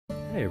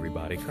Hey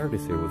everybody,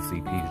 Curtis here with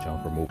CP's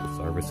Junk Removal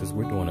Services.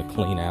 We're doing a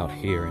clean out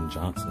here in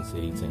Johnson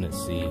City,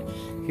 Tennessee,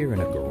 here in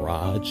a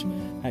garage.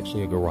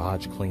 Actually a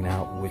garage clean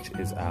out, which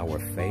is our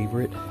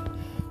favorite.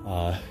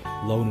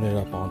 Loading it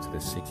up onto the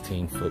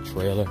 16-foot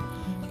trailer.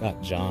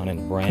 Got John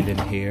and Brandon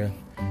here.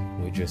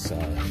 We're just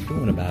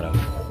doing about a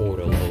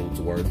quarter load's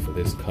worth for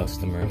this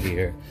customer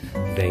here.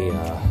 They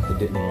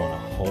didn't want a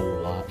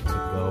whole lot to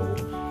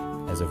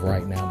go as of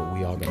right now, but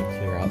we are going to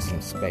clear out some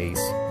space.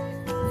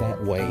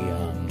 That way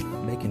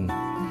they can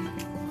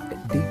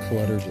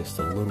declutter just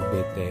a little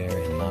bit there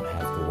and not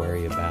have to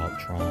worry about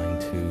trying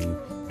to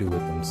do it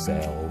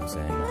themselves.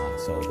 And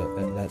so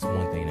that's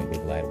one thing that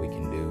we're glad we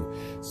can do.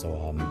 So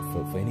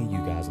for any of you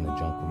guys in the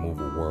junk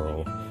removal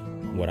world,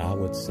 what I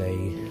would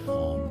say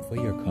for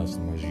your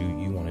customers,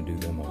 you want to do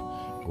them a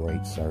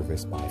great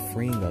service by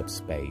freeing up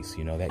space.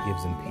 You know, that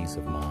gives them peace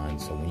of mind.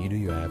 So when you do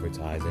your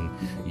advertising,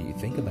 you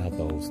think about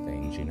those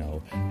things, you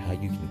know, how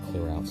you can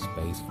clear out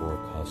space for a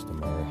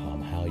customer,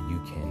 how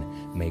you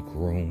can make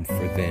room for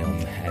them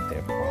at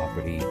their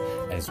property,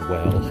 as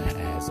well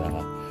as,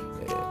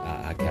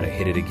 I gotta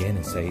hit it again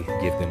and say,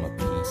 give them a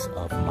peace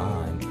of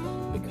mind.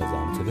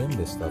 Because to them,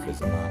 this stuff is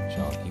not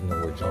junk. Even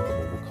though we're a junk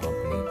removal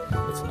company,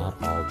 it's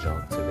not all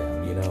junk to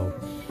them, you know?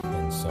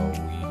 And so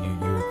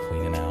you're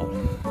cleaning out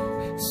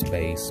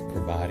space,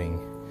 providing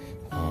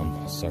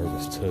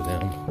service to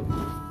them,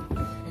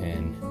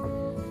 and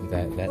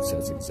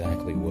that's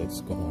exactly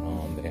what's going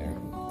on there.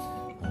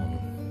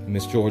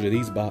 Miss Georgia,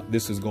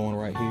 this is going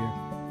right here.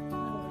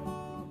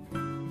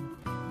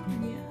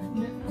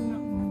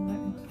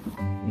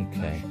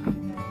 Okay.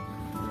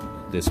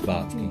 This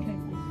box can.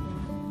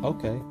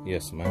 Okay.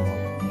 Yes, ma'am.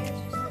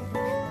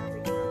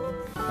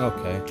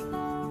 Okay.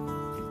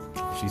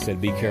 She said,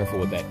 be careful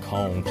with that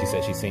cone. She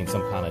said she's seen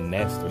some kind of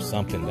nest or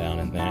something down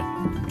in there.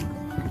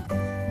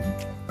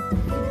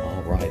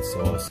 All right,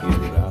 so excuse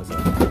me, guys.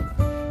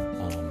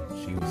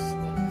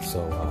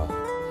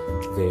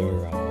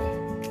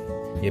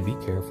 Yeah, be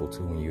careful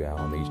too when you're out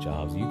on these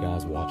jobs. You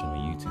guys watching on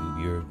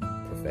YouTube, you're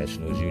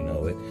professionals, you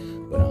know it.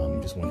 But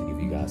just wanted to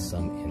give you guys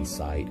some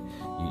insight.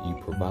 You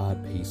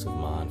provide peace of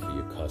mind for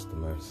your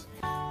customers,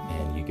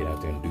 and you get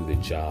out there and do the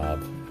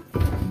job. I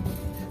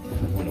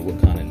wonder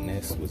what kind of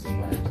nest was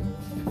in there.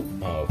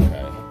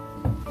 Okay.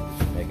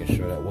 Making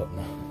sure that wasn't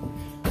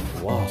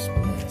a wasp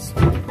nest.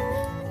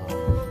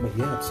 But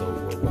yeah, so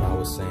what I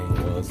was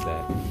saying was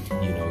that,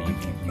 you know, you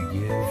give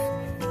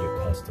your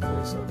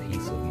customers a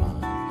peace of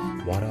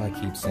mind. Why do I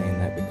keep saying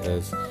that?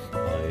 Because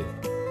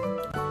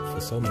for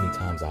so many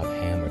times I've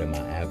hammered in my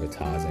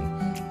advertising,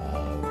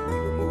 we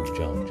remove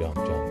junk.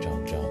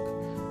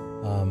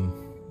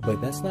 But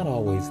that's not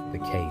always the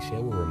case. Yeah,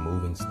 we're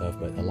removing stuff,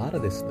 but a lot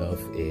of this stuff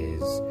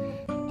is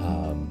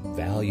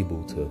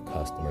valuable to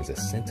customers. A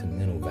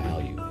sentimental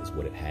value is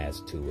what it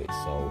has to it.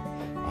 So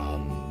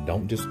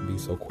don't just be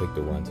so quick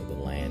to run to the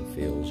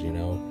landfills, you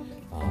know.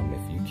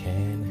 If you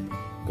can,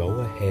 go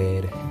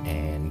ahead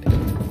and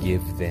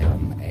give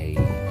them a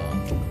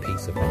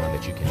peace of mind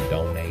that you can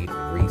donate,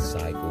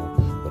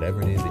 recycle,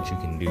 whatever it is that you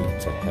can do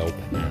to help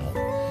out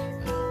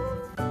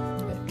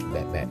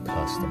that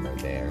customer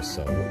there.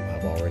 So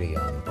I've already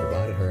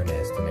provided her an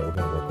estimate. We're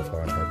going to work with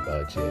her on her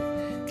budget,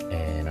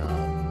 and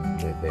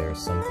there's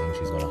some things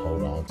she's going to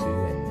hold on to,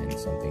 and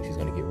some things she's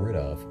going to get rid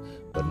of.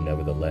 But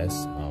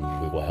nevertheless,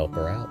 we will help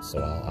her out.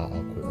 So I'll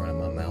quit running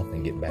my mouth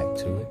and get back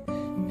to it.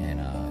 And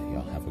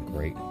y'all have a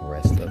great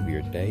rest of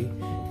your day.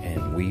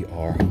 And we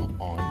are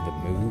on the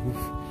move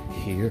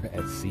here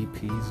at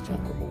CP's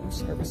Junk Removal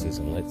Services,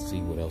 and let's see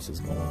what else is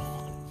going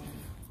on.